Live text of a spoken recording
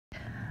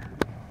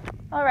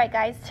All right,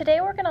 guys, today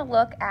we're going to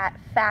look at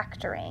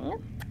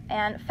factoring.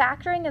 And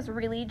factoring is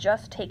really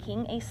just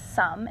taking a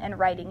sum and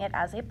writing it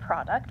as a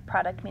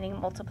product meaning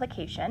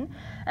multiplication.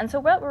 And so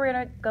what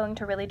we're going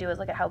to really do is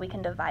look at how we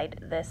can divide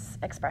this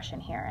expression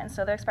here. And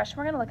so the expression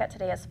we're going to look at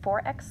today is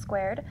 4x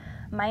squared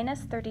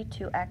minus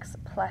 32x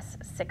plus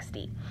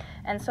 60.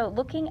 And so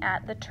looking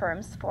at the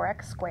terms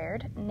 4x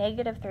squared,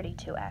 negative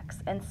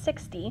 32x, and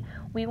 60,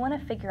 we want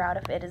to figure out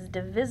if it is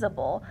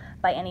divisible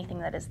by anything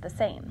that is the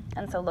same.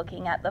 And so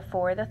looking at the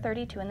 4, the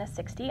 32, and the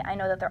 60, I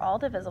know that they're all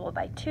divisible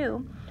by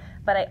 2,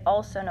 but I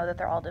also know that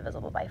they're all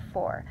divisible by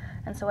 4.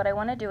 And so what I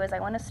want to do is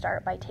I want to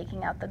start by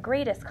taking out the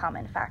greatest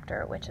common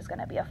factor, which is going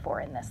to be a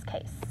 4 in this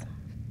case.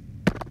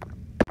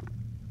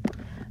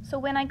 So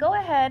when I go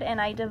ahead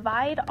and I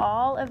divide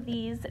all of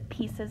these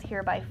pieces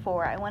here by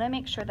 4, I want to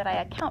make sure that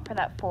I account for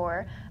that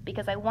 4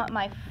 because I want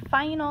my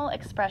final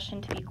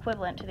expression to be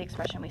equivalent to the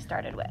expression we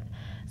started with.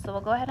 So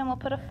we'll go ahead and we'll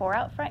put a 4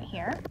 out front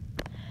here.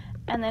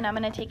 And then I'm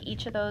going to take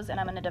each of those and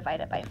I'm going to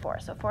divide it by 4.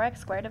 So 4x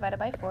squared divided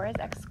by 4 is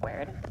x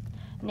squared.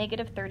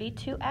 Negative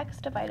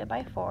 32x divided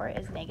by 4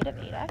 is negative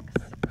 8x.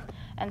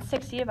 And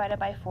 60 divided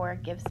by 4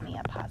 gives me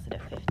a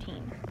positive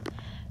 15.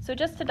 So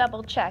just to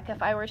double check,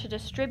 if I were to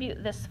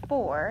distribute this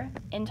 4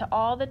 into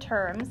all the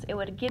terms, it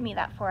would give me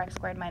that 4x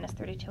squared minus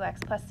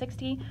 32x plus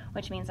 60,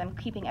 which means I'm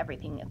keeping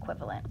everything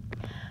equivalent.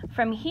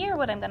 From here,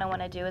 what I'm going to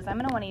want to do is I'm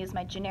going to want to use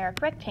my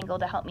generic rectangle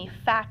to help me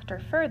factor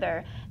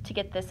further to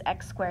get this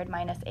x squared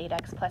minus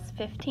 8x plus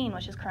 15,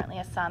 which is currently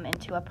a sum,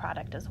 into a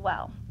product as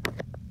well.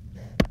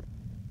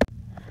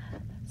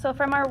 So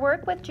from our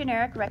work with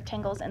generic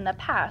rectangles in the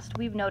past,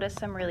 we've noticed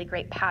some really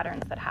great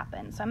patterns that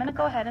happen. So I'm going to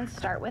go ahead and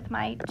start with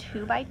my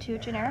 2 by 2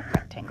 generic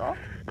rectangle.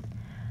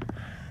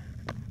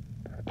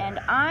 And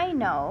I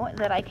know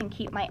that I can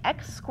keep my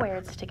x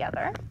squareds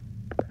together,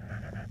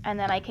 and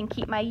then I can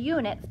keep my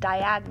units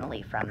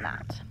diagonally from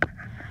that.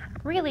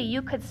 Really,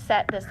 you could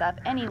set this up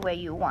any way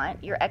you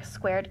want. Your x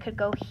squared could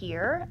go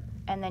here,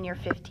 and then your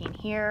 15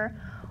 here,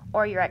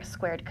 or your x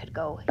squared could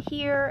go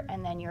here,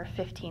 and then your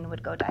 15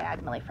 would go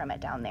diagonally from it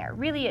down there.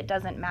 Really, it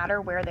doesn't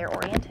matter where they're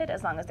oriented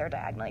as long as they're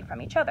diagonally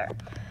from each other.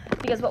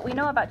 Because what we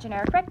know about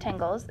generic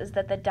rectangles is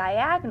that the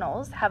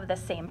diagonals have the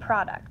same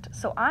product.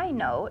 So I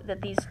know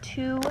that these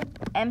two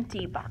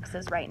empty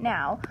boxes right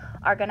now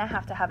are going to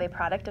have a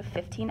product of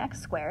 15x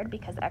squared,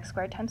 because x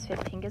squared times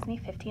 15 gives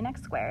me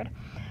 15x squared.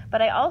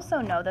 But I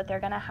also know that they're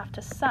going to have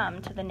to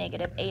sum to the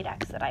negative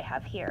 8x that I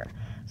have here.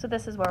 So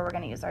this is where we're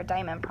going to use our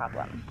diamond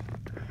problem.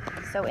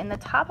 So in the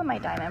top of my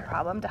diamond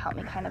problem, to help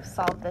me kind of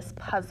solve this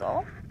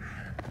puzzle,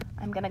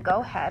 I'm going to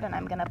go ahead and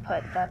I'm going to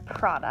put the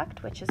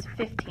product, which is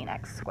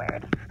 15x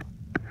squared.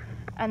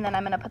 And then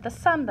I'm going to put the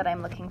sum that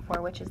I'm looking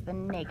for, which is the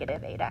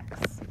negative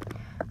 8x.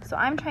 So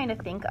I'm trying to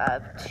think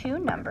of two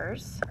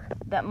numbers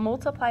that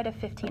multiply to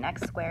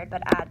 15x squared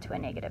but add to a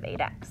negative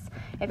 8x.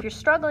 If you're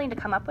struggling to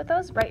come up with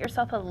those, write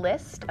yourself a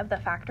list of the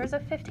factors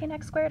of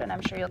 15x squared and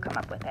I'm sure you'll come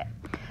up with it.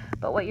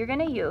 But what you're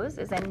going to use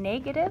is a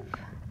negative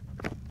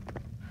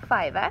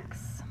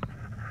 5x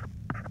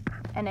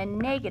and a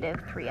negative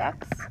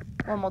 3x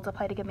will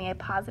multiply to give me a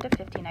positive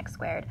 15x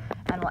squared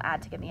and will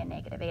add to give me a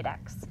negative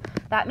 8x.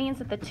 That means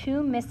that the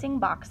two missing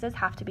boxes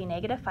have to be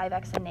negative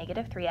 5x and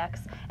negative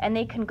 3x, and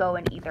they can go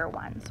in either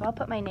one. So I'll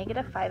put my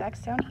negative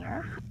 5x down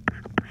here,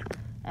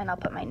 and I'll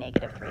put my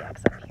negative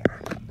 3x up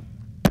here.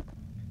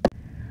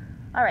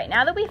 All right,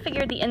 now that we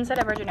figured the inside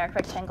of our generic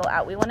rectangle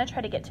out, we want to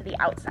try to get to the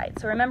outside.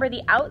 So remember,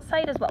 the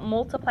outside is what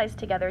multiplies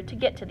together to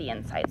get to the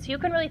inside. So you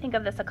can really think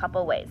of this a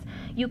couple ways.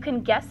 You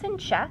can guess and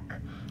check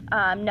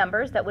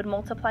numbers that would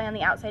multiply on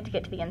the outside to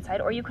get to the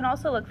inside, or you can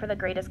also look for the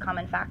greatest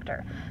common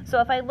factor.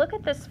 So if I look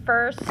at this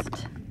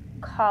first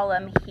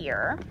column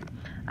here,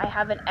 I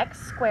have an x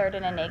squared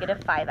and a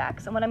negative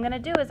 5x, and what I'm going to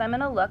do is I'm going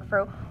to look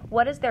for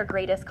what is their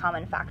greatest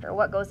common factor,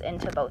 what goes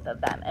into both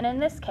of them. And in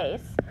this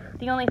case,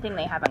 the only thing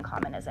they have in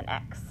common is an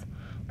x.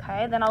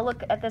 Okay, then I'll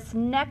look at this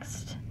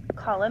next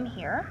column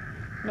here,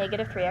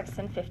 negative 3x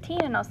and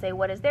 15, and I'll say,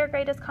 what is their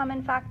greatest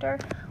common factor?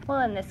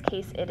 Well, in this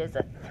case, it is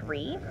a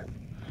 3.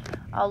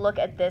 I'll look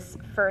at this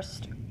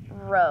first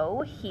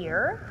row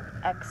here,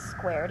 x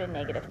squared and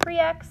negative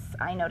 3x.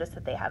 I notice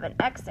that they have an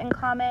x in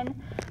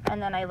common.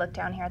 And then I look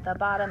down here at the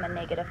bottom, a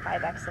negative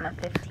 5x and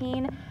a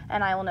 15,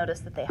 and I will notice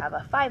that they have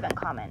a 5 in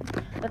common.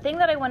 The thing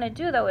that I want to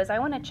do, though, is I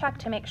want to check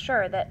to make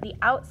sure that the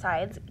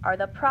outsides are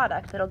the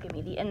product that'll give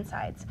me the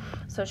insides.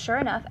 So sure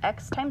enough,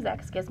 x times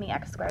x gives me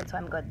x squared, so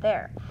I'm good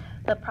there.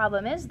 The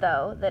problem is,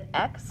 though, that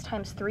x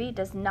times 3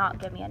 does not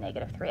give me a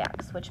negative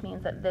 3x, which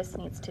means that this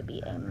needs to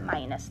be a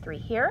minus 3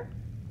 here.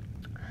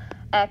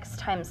 X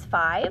times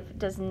 5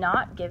 does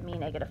not give me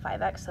negative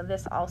 5x, so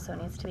this also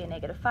needs to be a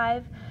negative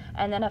 5.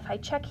 And then if I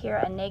check here,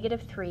 a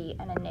negative 3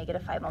 and a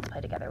negative 5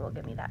 multiplied together will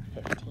give me that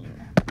 15.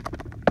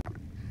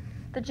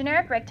 The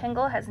generic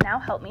rectangle has now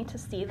helped me to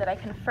see that I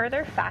can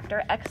further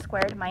factor x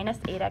squared minus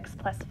 8x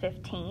plus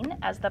 15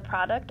 as the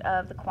product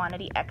of the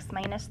quantity x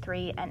minus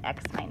 3 and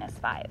x minus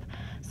 5.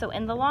 So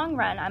in the long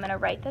run, I'm going to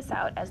write this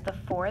out as the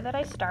 4 that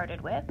I started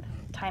with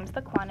times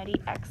the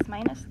quantity x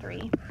minus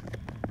 3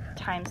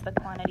 times the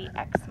quantity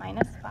x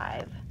minus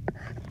 5,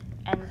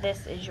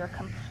 this is your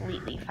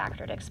completely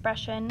factored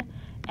expression.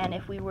 And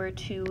if we were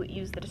to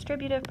use the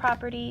distributive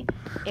property,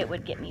 it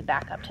would get me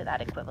back up to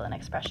that equivalent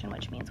expression,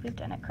 which means we've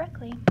done it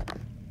correctly.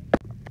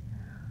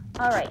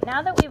 All right,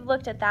 now that we've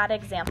looked at that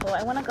example,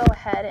 I want to go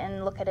ahead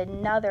and look at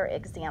another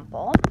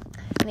example.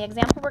 And the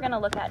example we're going to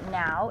look at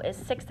now is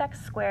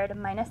 6x squared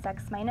minus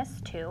x minus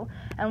 2,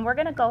 and we're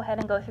going to go ahead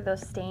and go through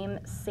those same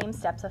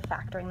steps of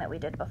factoring that we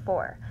did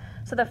before.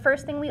 So the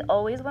first thing we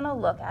always want to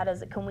look at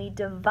is, can we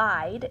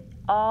divide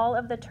all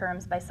of the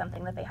terms by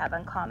something that they have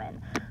in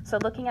common? So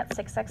looking at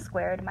 6x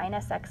squared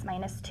minus x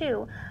minus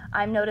 2,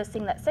 I'm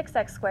noticing that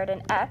 6x squared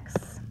and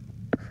x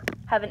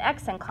have an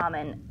x in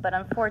common, but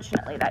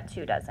unfortunately that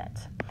 2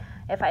 doesn't.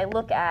 If I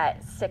look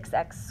at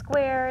 6x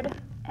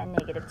squared and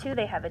negative 2,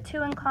 they have a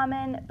 2 in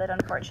common, but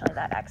unfortunately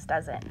that x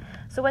doesn't.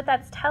 So what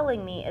that's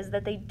telling me is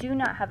that they do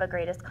not have a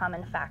greatest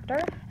common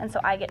factor, and so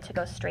I get to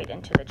go straight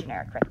into the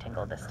generic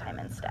rectangle this time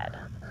instead.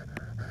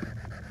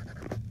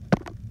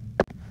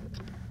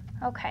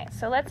 Okay,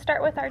 so let's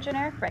start with our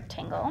generic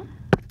rectangle.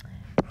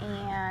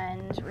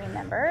 And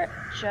remember,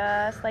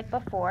 just like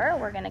before,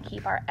 we're going to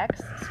keep our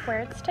x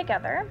squareds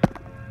together.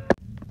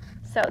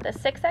 So the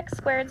 6x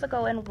squareds will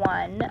go in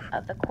one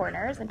of the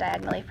corners, and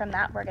diagonally from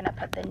that, we're going to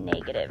put the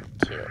negative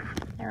 2.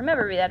 Now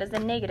remember, that is a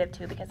negative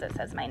 2 because it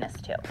says minus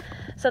 2.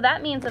 So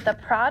that means that the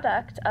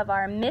product of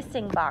our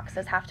missing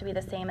boxes have to be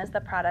the same as the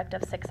product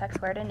of 6x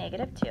squared and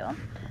negative 2.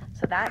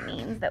 So that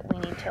means that we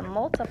need to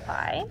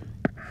multiply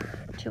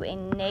to a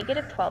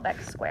negative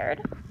 12x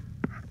squared.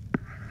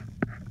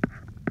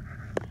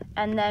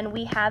 And then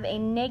we have a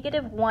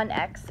negative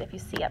 1x, if you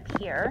see up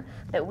here,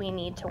 that we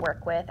need to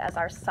work with as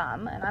our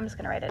sum. And I'm just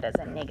going to write it as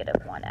a negative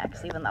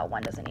 1x, even though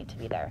 1 doesn't need to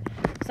be there.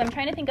 So I'm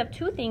trying to think of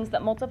two things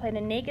that multiply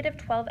to negative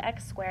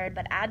 12x squared,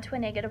 but add to a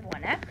negative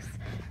 1x.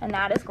 And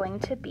that is going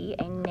to be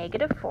a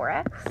negative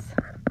 4x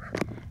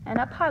and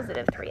a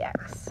positive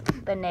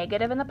 3x. The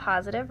negative and the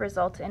positive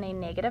result in a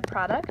negative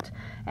product.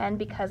 And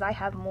because I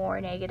have more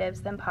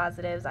negatives than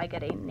positives, I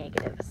get a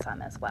negative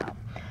sum as well.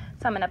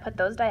 So I'm going to put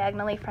those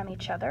diagonally from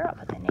each other. I'll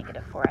put the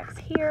negative 4x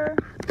here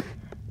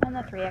and the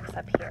 3x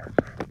up here.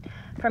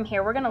 From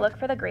here, we're going to look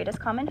for the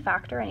greatest common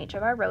factor in each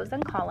of our rows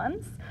and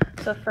columns.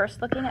 So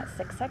first, looking at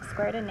 6x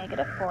squared and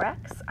negative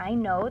 4x, I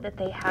know that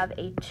they have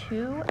a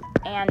 2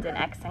 and an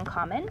x in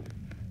common.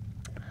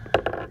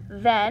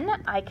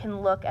 Then I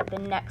can look at the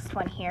next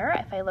one here.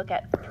 If I look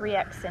at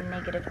 3x and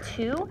negative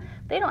 2,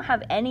 they don't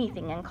have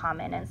anything in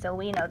common, and so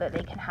we know that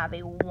they can have a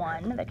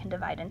 1 that can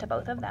divide into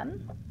both of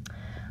them.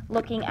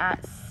 Looking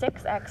at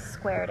 6x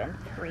squared and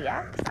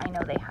 3x, I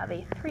know they have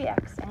a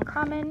 3x in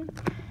common.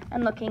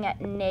 And looking at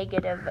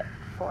negative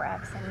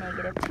 4x and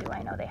negative 2,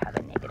 I know they have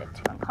a negative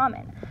 2 in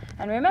common.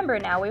 And remember,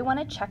 now we want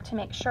to check to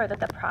make sure that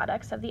the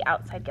products of the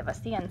outside give us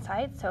the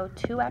inside. So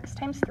 2x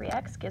times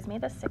 3x gives me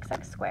the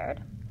 6x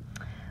squared.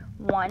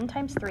 1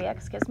 times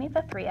 3x gives me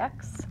the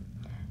 3x.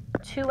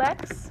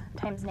 2x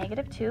times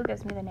negative 2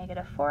 gives me the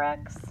negative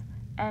 4x.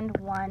 And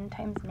 1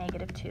 times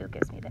negative 2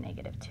 gives me the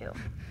negative 2.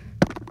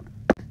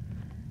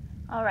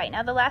 All right,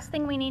 now the last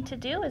thing we need to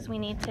do is we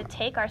need to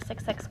take our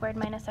 6x squared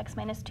minus x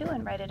minus 2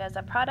 and write it as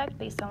a product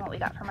based on what we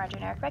got from our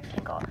generic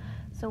rectangle.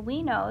 So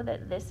we know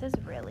that this is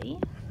really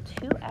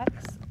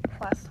 2x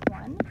plus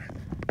 1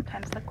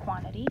 times the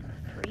quantity